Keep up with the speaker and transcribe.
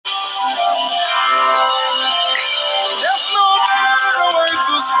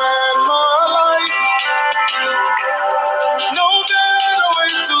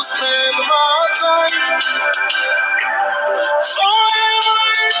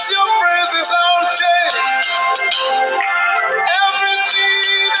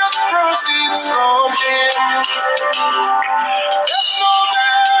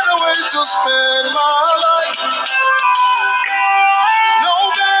spend my life. No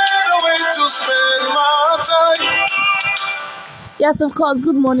better way to spend my time. Yes, of course.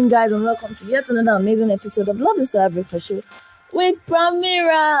 Good morning, guys, and welcome to yet another amazing episode of Love is Forever for Show with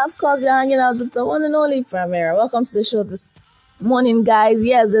Pramira. Of course, you're hanging out with the one and only Pramira. Welcome to the show this morning, guys.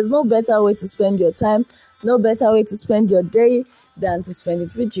 Yes, there's no better way to spend your time, no better way to spend your day than to spend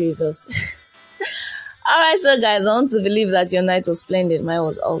it with Jesus. All right, so guys, I want to believe that your night was splendid. Mine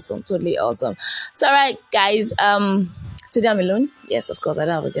was awesome, totally awesome. So, all right, guys, today I'm alone. Yes, of course, I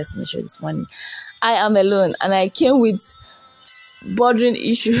don't have a guest in the show this morning. I am alone, and I came with bothering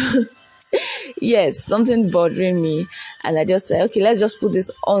issue. Yes, something bothering me, and I just said, okay, let's just put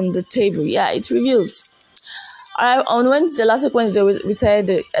this on the table. Yeah, it reveals. On Wednesday, last week Wednesday, we started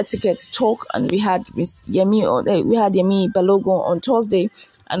the etiquette talk, and we had Miss Yemi, we had Yemi Balogun on Thursday,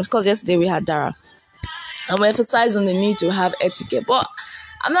 and of course yesterday we had Dara, and we emphasized on the need to have etiquette. But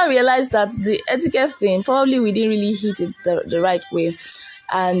I've not realized that the etiquette thing, probably we didn't really hit it the right way,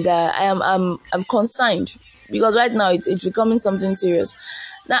 and I'm concerned because right now it's becoming something serious.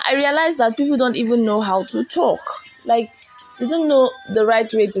 Now I realize that people don't even know how to talk. Like, they don't know the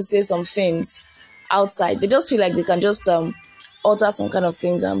right way to say some things outside. They just feel like they can just utter some kind of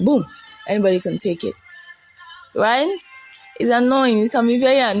things and boom, anybody can take it. Right? It's annoying. It can be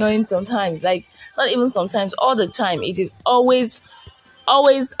very annoying sometimes. Like, not even sometimes, all the time. It is always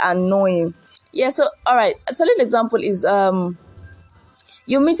annoying. Yeah, so all right. A solid example is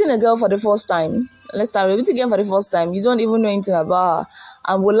you're meeting a girl for the first time. Let's start with meeting a girl for the first time. You don't even know anything about her.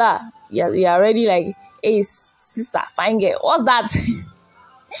 And voila, you're already like, hey, sister, fine girl. What's that?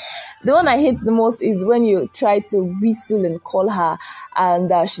 The one I hate the most is when you try to whistle and call her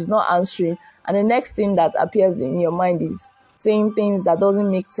and she's not answering. And the next thing that appears in your mind is saying things that doesn't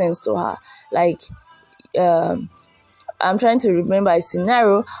make sense to her. Like, I'm trying to remember a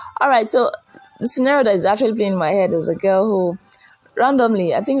scenario. All right, so the scenario that is actually playing in my head is a girl who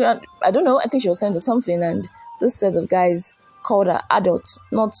randomly, I think she was sent to something, and this set of guys called her adults,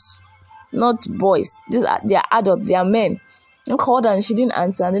 not boys. They are adults, they are men. And called her and she didn't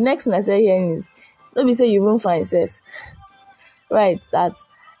answer. And the next thing I started hearing is, don't be say you won't find yourself. Right, that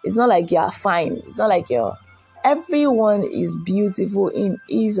it's not like you're fine. It's not like everyone is beautiful in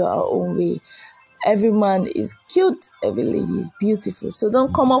his or her own way. Every man is cute, every lady is beautiful. So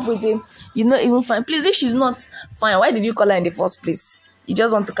don't come up with him, you're not even fine. Please, if she's not fine, why did you call her in the first place? You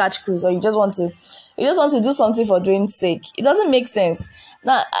just want to catch cruise, or you just want to do something for doing sake. It doesn't make sense.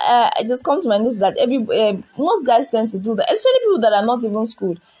 Now, I just come to my notice that most guys tend to do that, especially people that are not even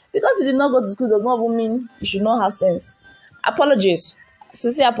schooled. Because you did not go to school does not even mean you should not have sense. Apologies,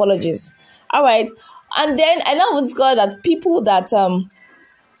 sincere apologies. All right, and then I now discover that people that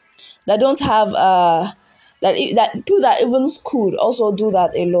don't have that people that even schooled also do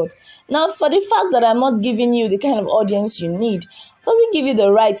that a lot. Now, for the fact that I'm not giving you the kind of audience you need, doesn't give you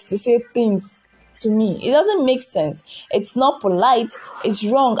the right to say things to me. It doesn't make sense. It's not polite, it's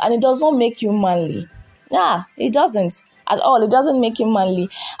wrong, and it does not make you manly. Yeah, it doesn't at all. It doesn't make you manly.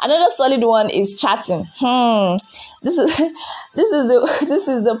 Another solid one is chatting. This is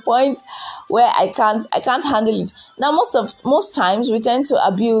the point where I can't handle it. Now, most times we tend to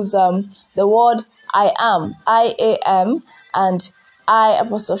abuse the word I am, and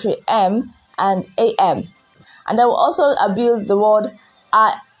I''am and am. And I will also abuse the word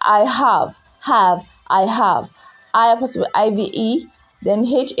I have, I have. I''ive, then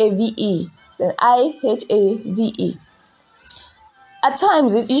HAVE, then IHAVE. At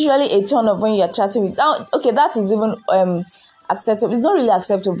times, it's usually a turn off when you're chatting with. Now, okay, that is even acceptable. It's not really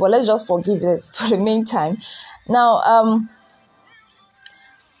acceptable, but let's just forgive it for the meantime. Now,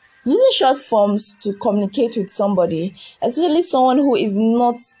 using short forms to communicate with somebody, especially someone who is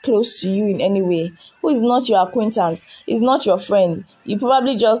not close to you in any way, who is not your acquaintance, is not your friend. You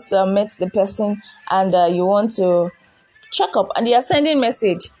probably just met the person and you want to check up, and they are sending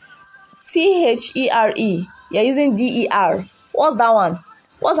message THERE. You're using DER. What's that one?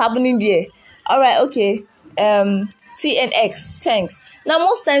 What's happening there? All right, okay. TNX, thanks. Now,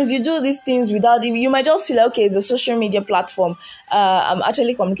 most times you do these things without, you might just feel like, okay, it's a social media platform. I'm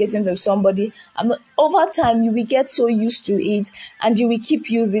actually communicating with somebody. Over time, you will get so used to it and you will keep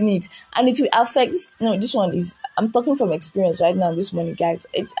using it, and it will affect. No, this one is, I'm talking from experience right now this morning, guys.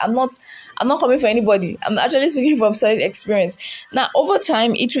 I'm not coming for anybody. I'm actually speaking from solid experience. Now, over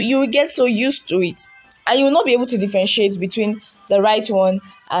time, you will get so used to it, and you will not be able to differentiate between the right one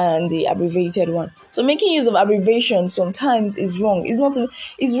and the abbreviated one. So making use of abbreviation sometimes is wrong.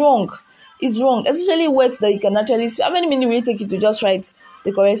 It's wrong. Especially words that you can actually spell. How many minutes will it take you to just write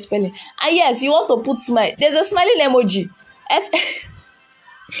the correct spelling? And yes, you want to put smile. There's a smiling emoji.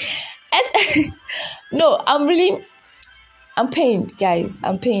 No, I'm pained, guys.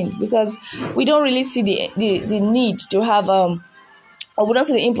 I'm pained because we don't really see the need to have or we don't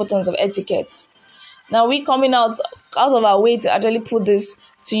see the importance of etiquette. Now we coming out of our way to actually put this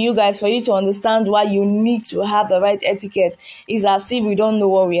to you guys for you to understand why you need to have the right etiquette is as if we don't know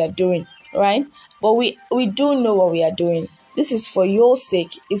what we are doing, right? But we do know what we are doing. This is for your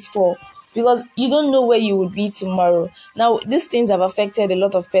sake. It's for because you don't know where you will be tomorrow. Now these things have affected a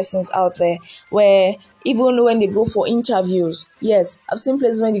lot of persons out there where even when they go for interviews, yes, I've seen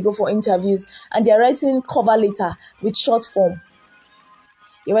places when they go for interviews and they're writing cover letter with short form.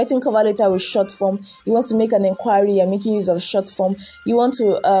 You're writing cover letter with short form. You want to make an inquiry. You're making use of short form. You want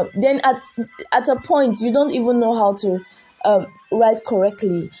to then at a point you don't even know how to write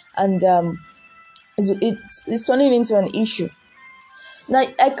correctly, and it's turning into an issue. Now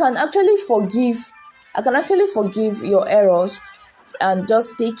I can actually forgive your errors and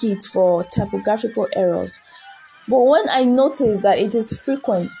just take it for typographical errors. But when I notice that it is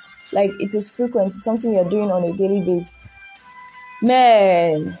frequent, it's something you're doing on a daily basis,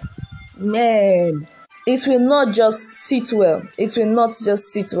 man, it will not just sit well. It will not just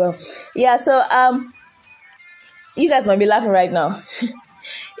sit well. Yeah, so you guys might be laughing right now.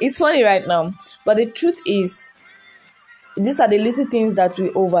 It's funny right now, but the truth is, these are the little things that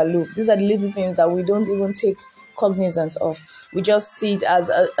we overlook. These are the little things that we don't even take cognizance of. We just see it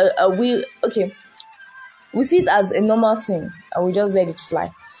as we see it as a normal thing and we just let it fly.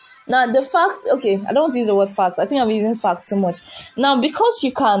 Now the fact, I don't want to use the word fact. I think I'm using fact too much. Now because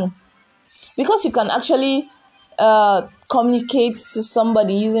you can actually communicate to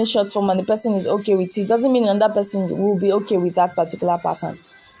somebody using short form and the person is okay with it, doesn't mean another person will be okay with that particular pattern.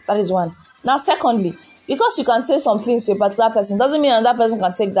 That is one. Now secondly, because you can say some things to a particular person doesn't mean another person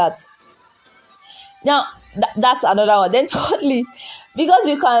can take that. Now that's another one. Then thirdly, because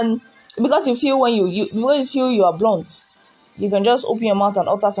you feel you are blunt, you can just open your mouth and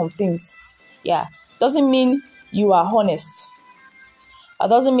utter some things. Yeah, doesn't mean you are honest. That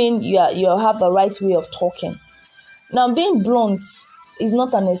doesn't mean you have the right way of talking. Now, being blunt is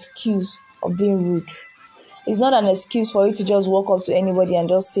not an excuse of being rude. It's not an excuse for you to just walk up to anybody and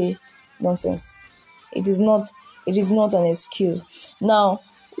just say nonsense. It is not an excuse. Now,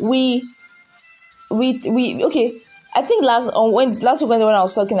 I think last week when I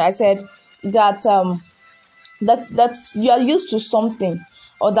was talking, I said that that you are used to something,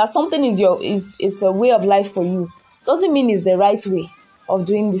 or that something is a way of life for you. Doesn't mean it's the right way of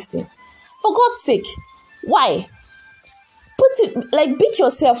doing this thing. For God's sake, why? Beat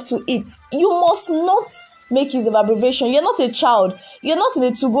yourself to it. You must not make use of abbreviation. You're not a child. You're not in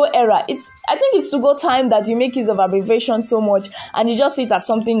the to-go era. I think it's to-go time that you make use of abbreviation so much and you just see it as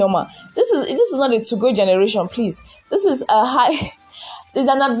something normal. This is not a to-go generation, please. This is a high, it's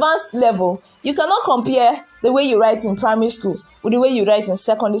an advanced level. You cannot compare the way you write in primary school with the way you write in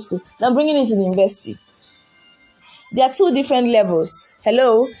secondary school. Now bringing it to the university. There are two different levels.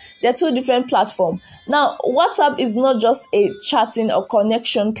 Hello? There are two different platforms. Now, WhatsApp is not just a chatting or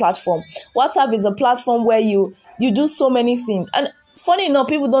connection platform. WhatsApp is a platform where you do so many things. And funny enough,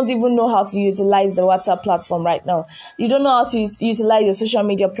 people don't even know how to utilize the WhatsApp platform right now. You don't know how to utilize your social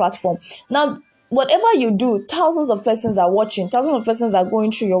media platform. Now, whatever you do, thousands of persons are watching. Thousands of persons are going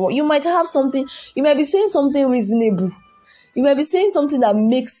through your work. You might be saying something reasonable. You may be saying something that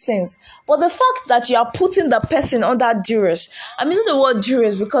makes sense, but the fact that you are putting the person under duress, I'm using the word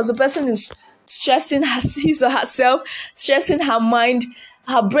duress because the person is stressing his or herself, stressing her mind,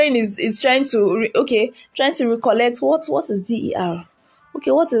 her brain is trying to recollect what is DER,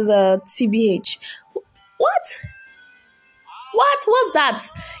 what is TBH, what? What's that?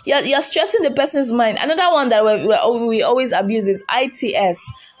 You're stressing the person's mind. Another one that we always abuse is ITS,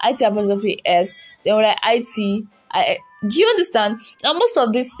 IT apostrophe S. Then we're like IT. Do you understand? Now, most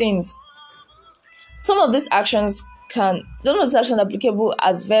of these things, some of these actions some of these actions are applicable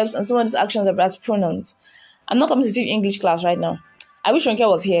as verbs, and some of these actions are as pronouns. I'm not coming to teach English class right now. I wish Ronke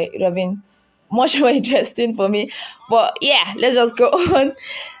was here. It would have been much more interesting for me. But yeah, let's just go on.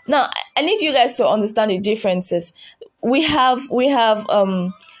 Now, I need you guys to understand the differences. We have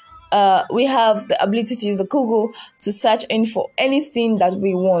the ability to use the Google to search in for anything that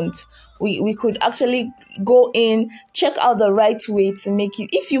we want. We could actually go in, check out the right way to make it.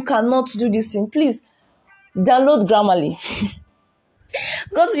 If you cannot do this thing, please download Grammarly.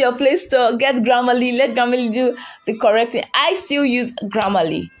 Go to your Play Store, get Grammarly, let Grammarly do the correct thing. I still use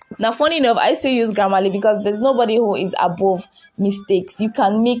Grammarly. Now, funny enough, I still use Grammarly because there's nobody who is above mistakes. You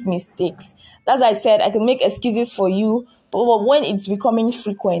can make mistakes. As I said, I can make excuses for you But when it's becoming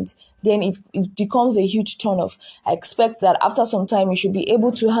frequent, then it becomes a huge turnoff. I expect that after some time, you should be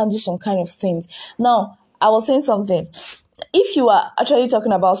able to handle some kind of things. Now, I was saying something. If you are actually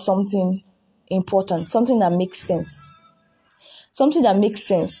talking about something important, something that makes sense,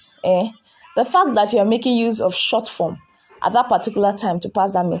 the fact that you are making use of short form at that particular time to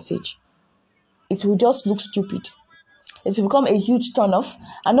pass that message, it will just look stupid. It will become a huge turn-off,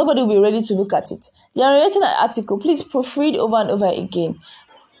 and nobody will be ready to look at it. You are writing an article, please proofread over and over again.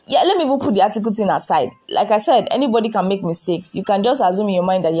 Yeah, let me even put the article thing aside. Like I said, anybody can make mistakes. You can just assume in your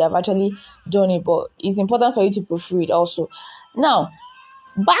mind that you have actually done it, but it's important for you to proofread also. Now,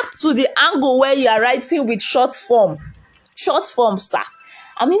 back to the angle where you are writing with short form. Short form, sir.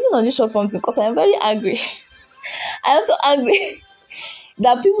 I'm hitting on this short form thing because I am very angry. I am so angry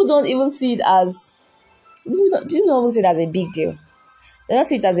that people don't even see it as people don't even see it as a big deal. They don't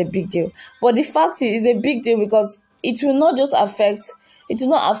see it as a big deal. But the fact is, it's a big deal because it will not affect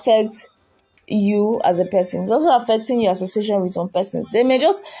you as a person. It's also affecting your association with some persons.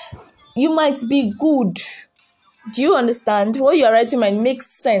 You might be good. Do you understand? What you are writing might make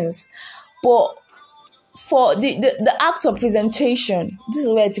sense. But for the act of presentation, this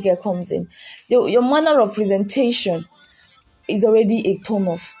is where etiquette comes in. Your manner of presentation is already a turn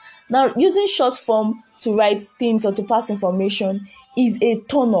off. Now, using short form to write things or to pass information is a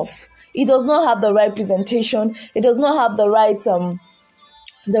turn off. It does not have the right presentation. It does not have the right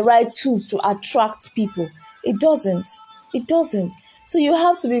tools to attract people. It doesn't. So you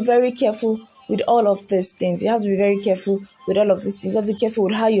have to be very careful with all of these things. You have to be careful with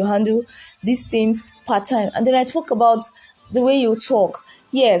how you handle these things part time. And then I talk about the way you talk.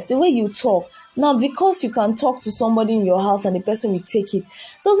 Yes, the way you talk. Now, because you can talk to somebody in your house and the person will take it,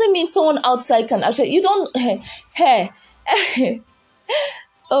 doesn't mean someone outside can actually. You don't.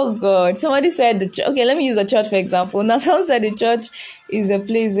 Oh God! Somebody said okay. Let me use the church for example. Now, someone said the church is a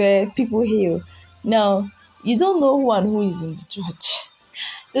place where people heal. Now, you don't know who and who is in the church.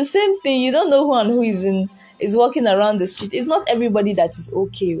 The same thing. You don't know who and who is walking around the street. It's not everybody that is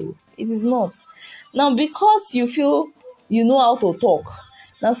okay. It is not. Now, because you feel you know how to talk,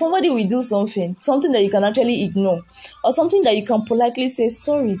 now somebody will do something that you can actually ignore, or something that you can politely say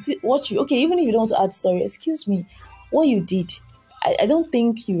sorry. Even if you don't want to add sorry, excuse me, what you did. I don't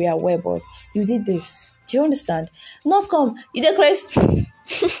think you were aware, but you did this. Do you understand? Not come. You did Chris.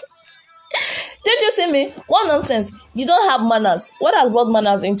 Don't you see me? One nonsense. You don't have manners. What has brought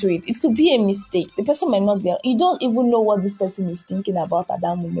manners into it? It could be a mistake. The person might not be. You don't even know what this person is thinking about at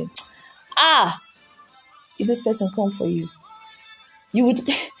that moment. If this person come for you, you would,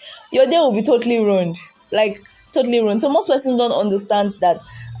 your day will be totally ruined. Like totally ruined. So most persons don't understand that.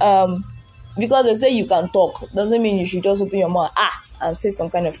 Because they say you can talk doesn't mean you should just open your mouth and say some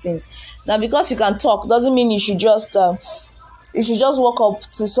kind of things. Now, because you can talk doesn't mean you should just walk up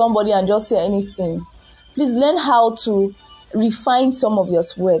to somebody and just say anything. Please learn how to refine some of your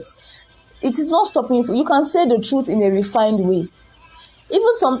words. It is not stopping you. You can say the truth in a refined way.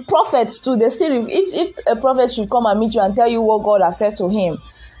 Even some prophets too, they say if a prophet should come and meet you and tell you what God has said to him,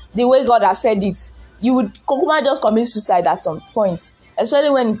 the way God has said it, you would just commit suicide at some point. Especially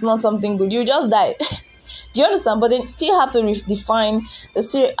when it's not something good, you just die. Do you understand? But they still have to define, they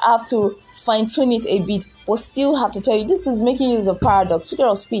still have to fine-tune it a bit, but still have to tell you, this is making use of paradox, figure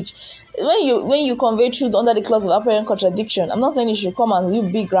of speech. When you convey truth under the clause of apparent contradiction, I'm not saying you should come and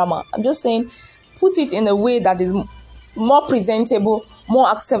use big grammar. I'm just saying put it in a way that is more presentable,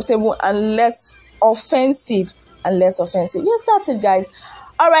 more acceptable, and less offensive. Yes, that's it, guys.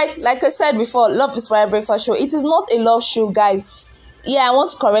 All right, like I said before, Love Inspired Breakfast Show. It is not a love show, guys. Yeah, I want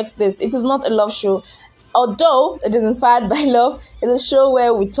to correct this. It is not a love show. Although it is inspired by love, it's a show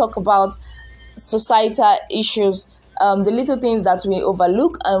where we talk about societal issues, the little things that we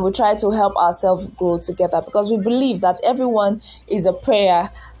overlook, and we try to help ourselves grow together, because we believe that everyone is a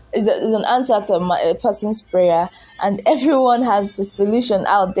prayer, is an answer to a person's prayer, and everyone has a solution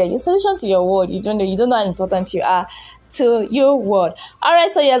out there. Your solution to your world. You don't know how important you are to your world. All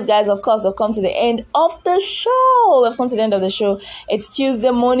right, so yes, guys, of course, we've come to the end of the show. It's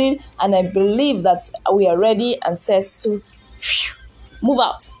Tuesday morning, and I believe that we are ready and set to move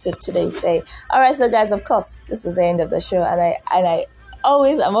out to today's day. All right, so guys, of course, this is the end of the show, and I'm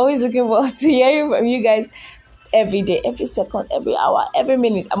always looking forward to hearing from you guys. Every day, every second, every hour, every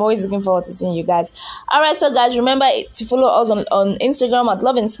minute. I'm always looking forward to seeing you guys. All right, so guys, remember to follow us on Instagram at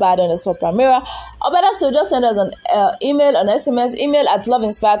loveinspired_Primera. Or better still, just send us an email, an SMS, email at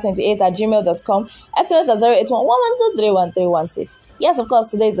loveinspired28@gmail.com, SMS at 081-112-31316. Yes, of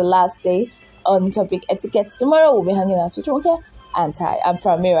course, today is the last day on topic etiquette. Tomorrow we'll be hanging out with you, okay? and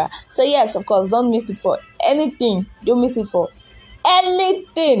Pramira. So yes, of course, don't miss it for anything. Don't miss it for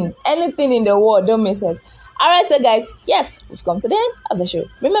anything in the world. Don't miss it. All right, so guys, yes, we've come to the end of the show.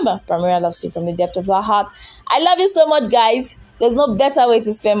 Remember, Pramira loves you from the depth of her heart. I love you so much, guys. There's no better way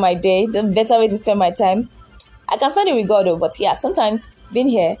to spend my day, the better way to spend my time. I can spend it with God, though, but yeah, sometimes being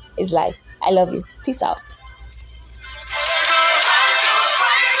here is life. I love you. Peace out.